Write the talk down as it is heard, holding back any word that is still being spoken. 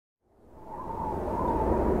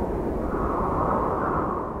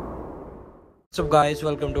What's up guys,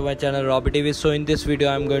 welcome to my channel Robby Tv. So in this video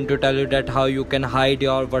I'm going to tell you that how you can hide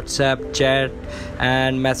your WhatsApp chat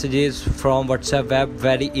and messages from WhatsApp web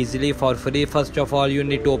very easily for free. First of all, you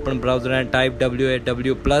need to open browser and type waw+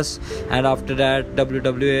 and after that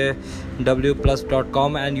www.plus.com,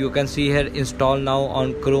 and you can see here install now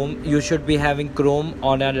on Chrome. You should be having Chrome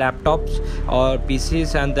on your laptops or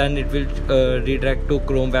PCs, and then it will redirect to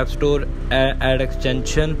Chrome Web Store, add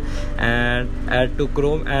extension and add to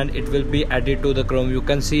Chrome, and it will be added to the Chrome. You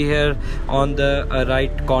can see here on the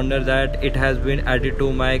right corner that it has been added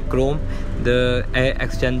to my Chrome, the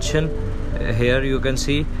extension. Here you can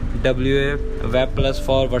see WA Web Plus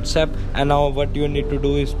for WhatsApp. And now what you need to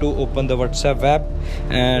do is to open the WhatsApp web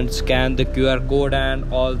and scan the QR code,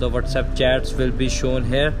 and all the WhatsApp chats will be shown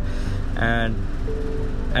here.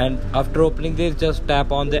 And after opening this, just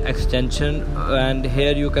tap on the extension, and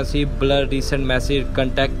here you can see blur recent message,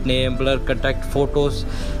 contact name, blur contact photos,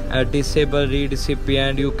 disable read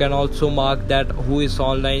recipient. You can also mark that who is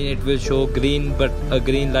online. It will show green, but a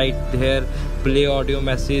green light here. Play audio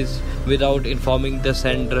message without informing the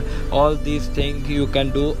sender. All these things you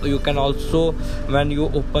can do. You can also, when you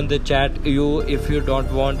open the chat, if you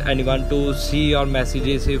don't want anyone to see your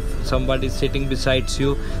messages, if somebody is sitting beside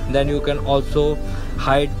you, then you can also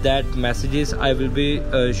hide that messages. I will be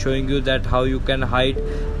showing you that how you can hide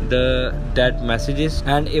that messages.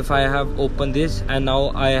 And if I have opened this, and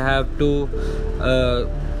now I have to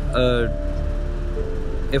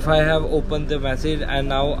if I have opened the message, and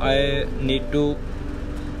now I need to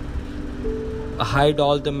hide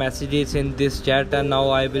all the messages in this chat, and now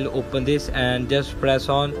I will open this and just press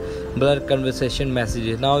on blur conversation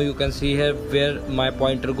messages. Now you can see here where my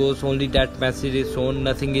pointer goes, only that message is shown,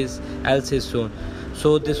 nothing else is shown.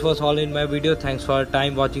 So this was all in my video. Thanks for your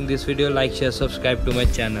time watching this video. Like, share, subscribe to my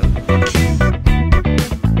channel.